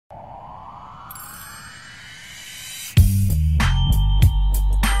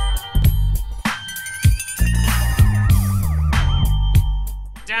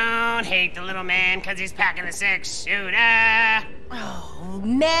hate the little man because he's packing a 6-shooter. Oh,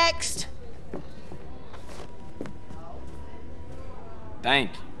 next.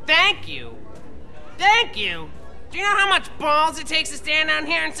 Thank you. Thank you? Thank you? Do you know how much balls it takes to stand down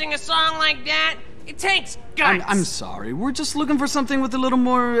here and sing a song like that? It takes guts. I'm sorry. We're just looking for something with a little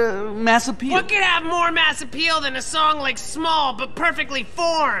more mass appeal. What could have more mass appeal than a song like Small but Perfectly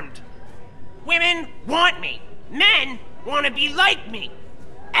Formed? Women want me. Men want to be like me.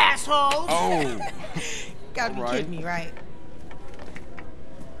 Assholes. Oh. Gotta be kidding me, right?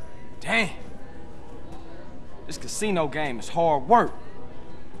 Damn. This casino game is hard work.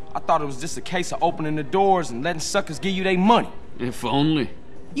 I thought it was just a case of opening the doors and letting suckers give you their money. If only.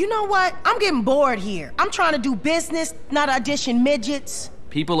 You know what? I'm getting bored here. I'm trying to do business, not audition midgets.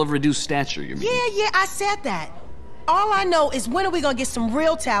 People of reduced stature, you mean? Yeah, I said that. All I know is when are we gonna get some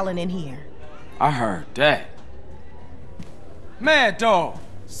real talent in here? I heard that. Mad Dog.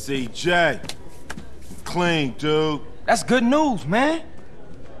 CJ. Clean, dude. That's good news, man.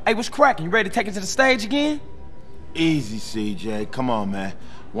 Hey, what's cracking? You ready to take it to the stage again? Easy, CJ. Come on, man.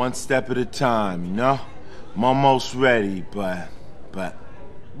 One step at a time, you know? I'm almost ready, but...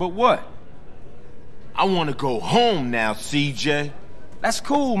 But what? I want to go home now, CJ. That's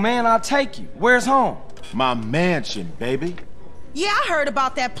cool, man. I'll take you. Where's home? My mansion, baby. Yeah, I heard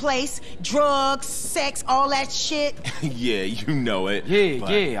about that place. Drugs, sex, all that shit. Yeah, you know it.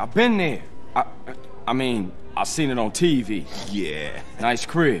 Yeah, I've been there. I mean, I've seen it on TV. Yeah. Nice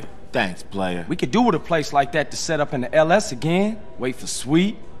crib. Thanks, player. We could do with a place like that to set up in the LS again. Wait for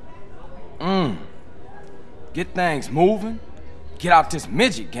Sweet. Get things moving. Get out this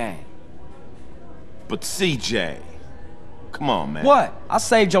midget game. But CJ, come on, man. What? I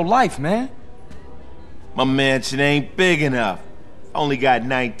saved your life, man. My mansion ain't big enough. Only got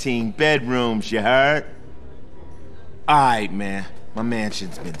 19 bedrooms, you heard? Alright, man. My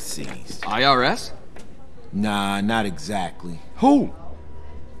mansion's been seized. IRS? Nah, not exactly. Who?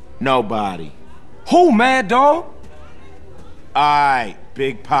 Nobody. Who, Mad Dog? Alright,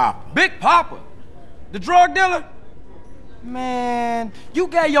 Big Papa. Big Papa? The drug dealer? Man, you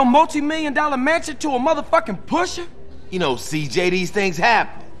gave your multi-million-dollar mansion to a motherfucking pusher? You know, CJ, these things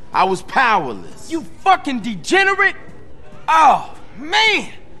happen. I was powerless. You fucking degenerate? Oh,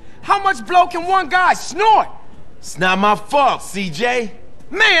 man! How much blow can one guy snort? It's not my fault, CJ.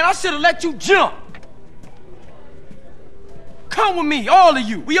 Man, I should've let you jump. Come with me, all of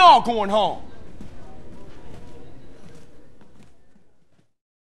you. We all going home.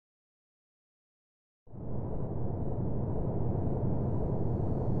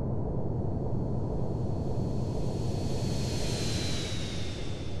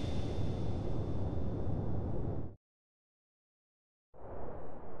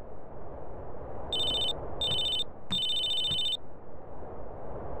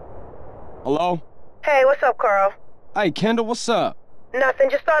 Hello? Hey, what's up, Carl? Hey, Kendall, what's up? Nothing,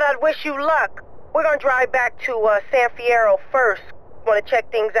 just thought I'd wish you luck. We're gonna drive back to San Fierro first. Wanna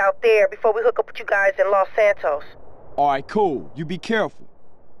check things out there before we hook up with you guys in Los Santos. Alright, cool. You be careful.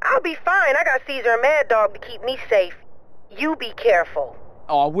 I'll be fine. I got Caesar and Mad Dog to keep me safe. You be careful.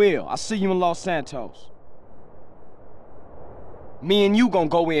 Oh, I will. I'll see you in Los Santos. Me and you gonna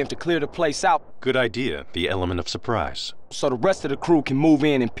go in to clear the place out. Good idea, the element of surprise. So the rest of the crew can move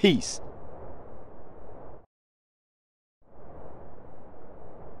in peace.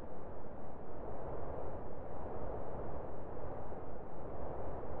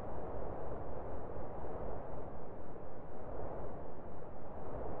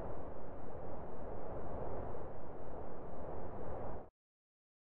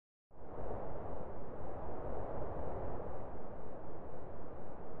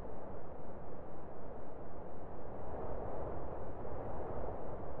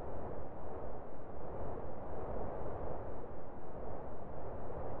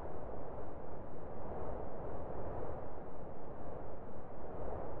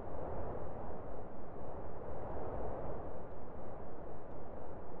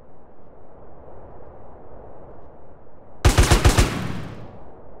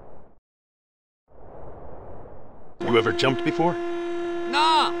 You ever jumped before?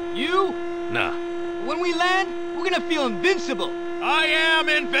 Nah, you? Nah. When we land, we're gonna feel invincible. I am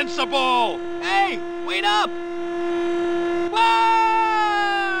invincible! Hey, wait up!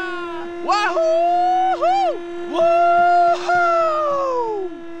 Wah! Wahoo! Woohoo!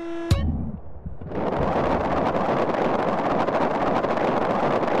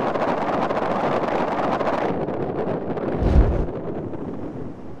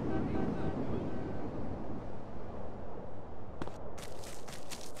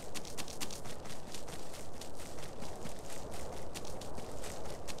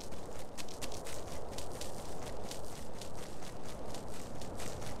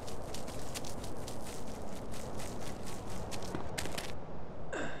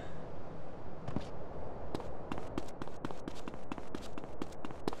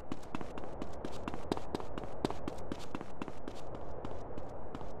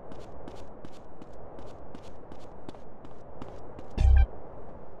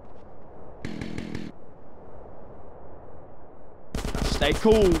 Stay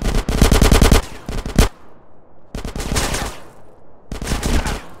cool.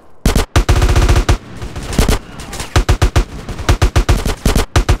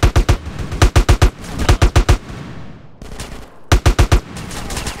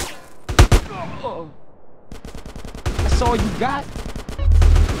 That's all you got?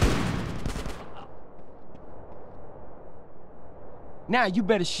 Now you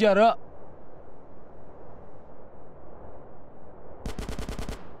better shut up.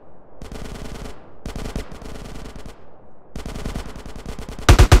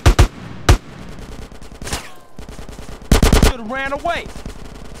 Should've ran away.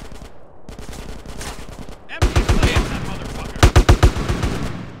 Empty plane, that motherfucker.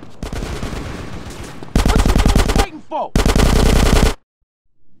 What you doing waiting for?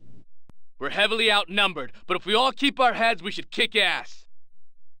 We're heavily outnumbered, but if we all keep our heads, we should kick ass.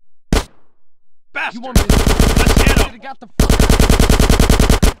 Bastard! You want me to Let's hit him! should've got the fuck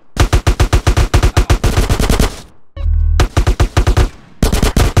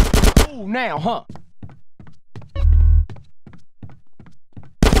out. Ooh, now, huh?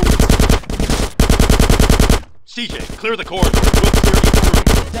 CJ, clear the corridor. We'll clear you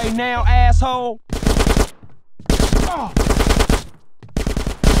through. Stay now, asshole. Oh.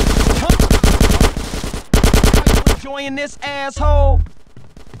 Huh? Are you enjoying this, asshole?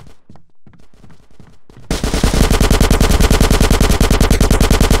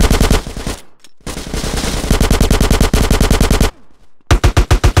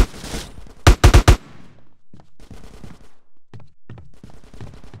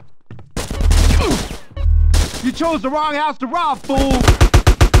 You chose the wrong house to rob, fool!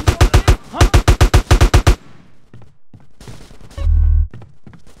 Huh?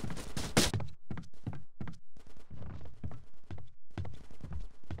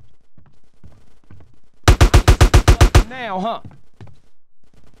 Now, huh?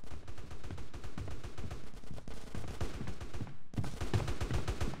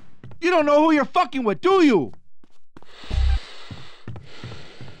 You don't know who you're fucking with, do you?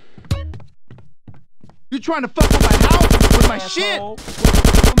 You trying to fuck with my house with my Asshole. shit?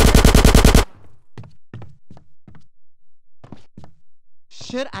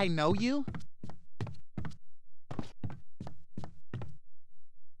 Should I know you?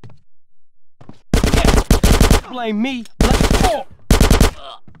 Blame me. Blame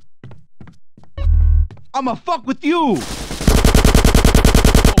I'ma fuck with you!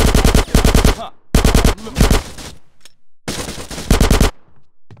 Huh.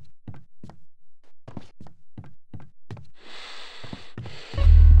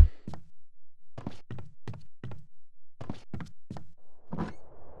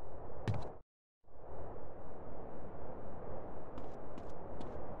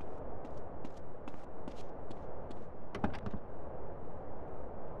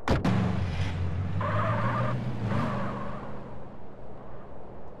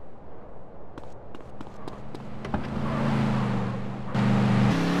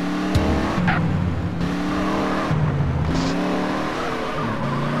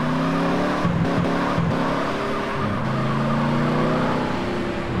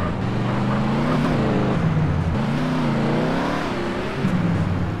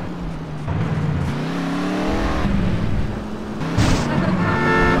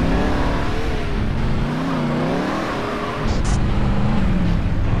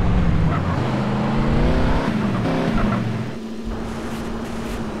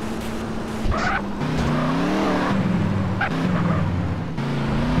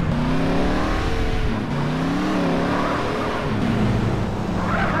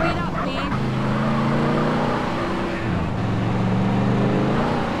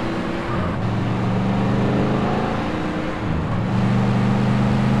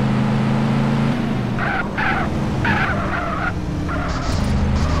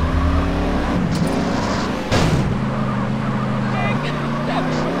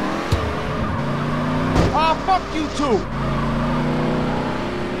 Fuck you too!